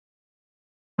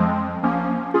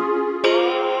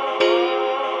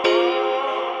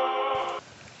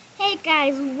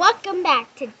guys, welcome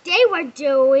back. Today we're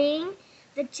doing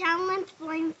the challenge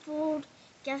blindfold.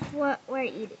 Guess what we're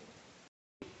eating?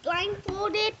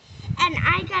 Blindfolded, and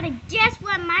I gotta guess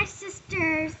what my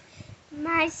sister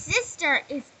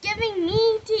is giving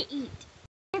me to eat.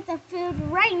 Get the food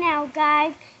right now,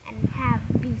 guys, and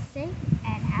be safe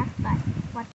and have fun.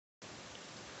 Watch.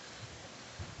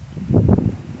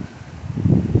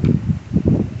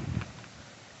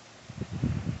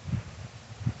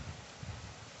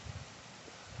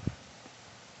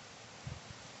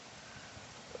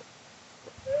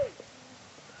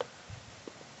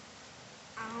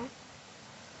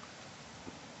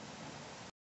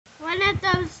 One of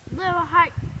those little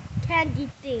heart candy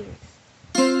things.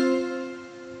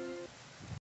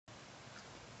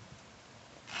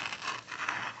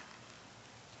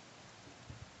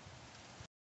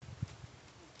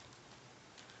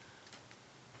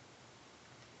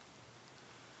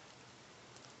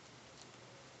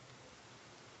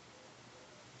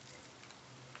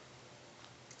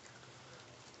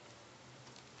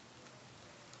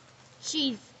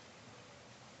 Cheese.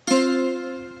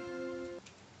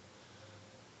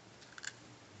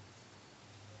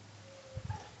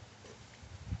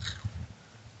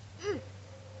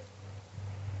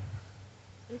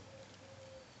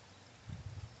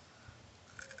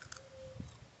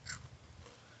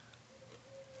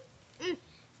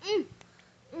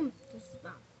 This is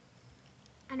bomb.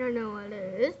 I don't know what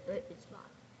it is, but it's bomb.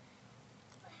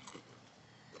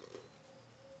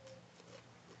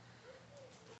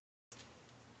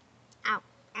 Ow,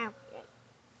 ow.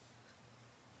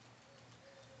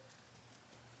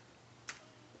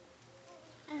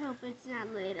 I hope it's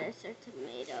not lettuce or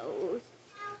tomatoes.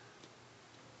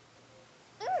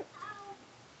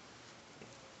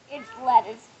 It's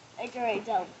lettuce. I can already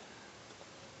tell.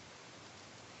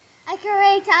 I can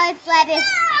already tell it's lettuce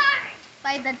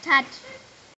by the touch.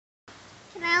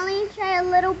 Can I only try a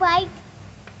little bite?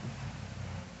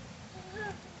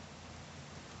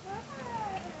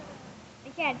 I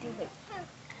can't do it.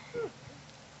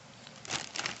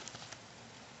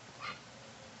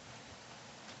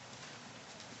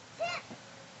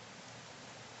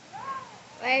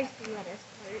 Where's the lettuce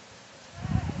part?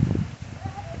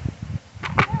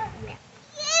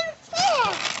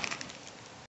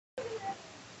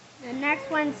 The next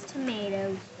one's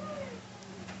tomatoes.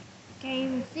 Can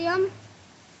you see them?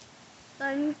 So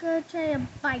I'm gonna try a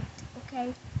bite,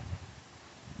 okay?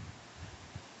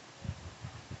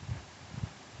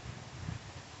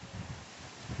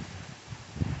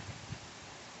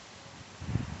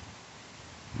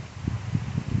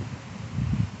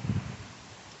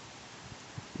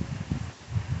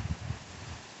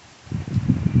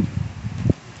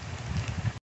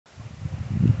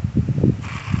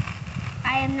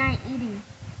 I am not eating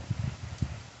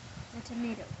the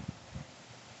tomato.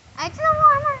 I don't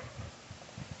wanna.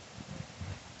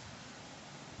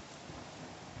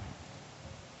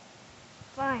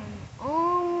 Fine,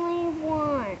 only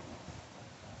one.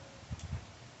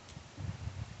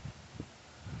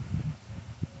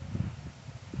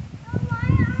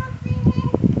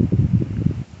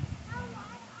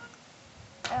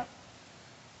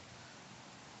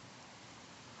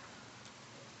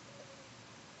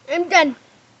 I'm done.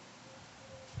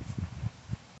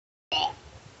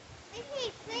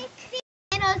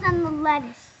 Tomatoes and the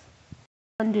lettuce.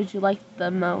 Which one did you like the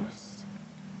most?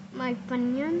 My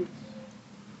Funyuns. Which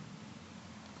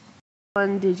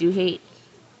one did you hate?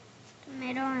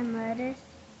 Tomato and lettuce.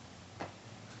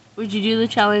 Would you do the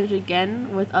challenge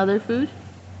again with other food?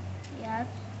 Yes.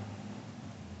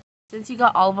 Since you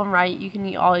got all of them right, you can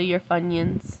eat all of your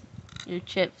Funyuns, your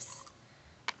chips.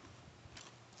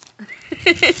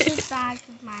 2 bags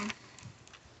of mine.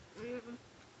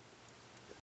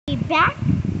 Be back,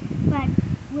 but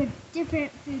with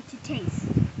different food to taste.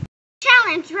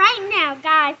 Challenge right now,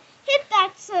 guys. Hit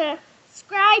that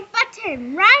subscribe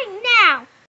button right now.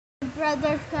 My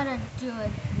brother's gonna do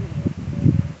it.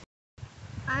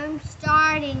 I'm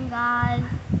starting, guys.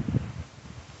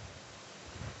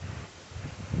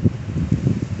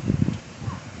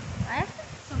 Why is it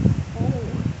so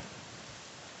cold?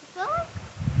 I feel like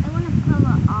I want to pull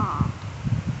it off.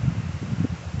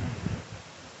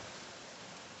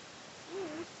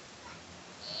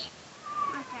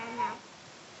 Okay, now.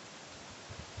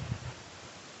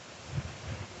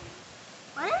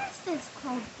 What is this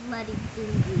called bloody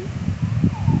thingy?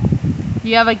 Do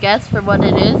you have a guess for what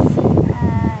it is?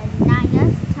 Not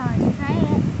yet, so let's try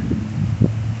it.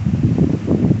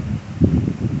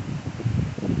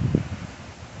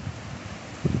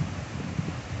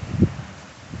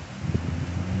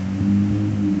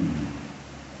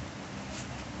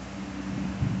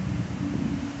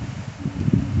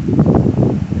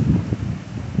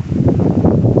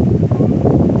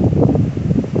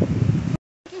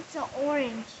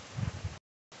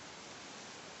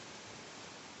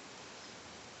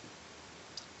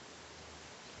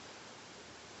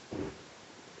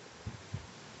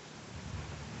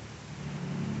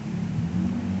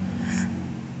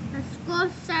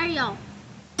 cereal.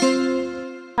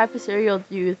 What type of cereal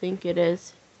do you think it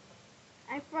is?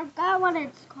 I forgot what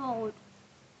it's called.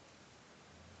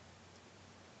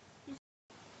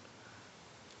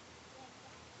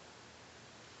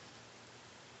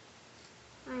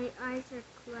 My eyes are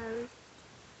closed.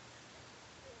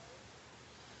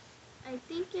 I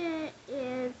think it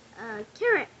is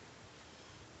carrot.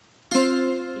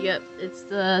 Yep, it's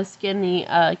the skinny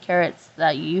carrots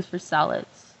that you use for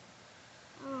salads.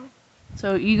 Oh.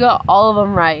 So you got all of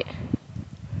them right.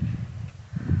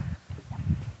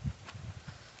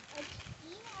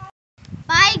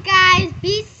 Bye guys,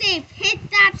 be safe. Hit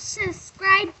that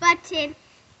subscribe button,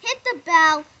 hit the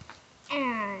bell,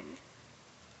 and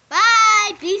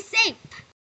bye, be safe.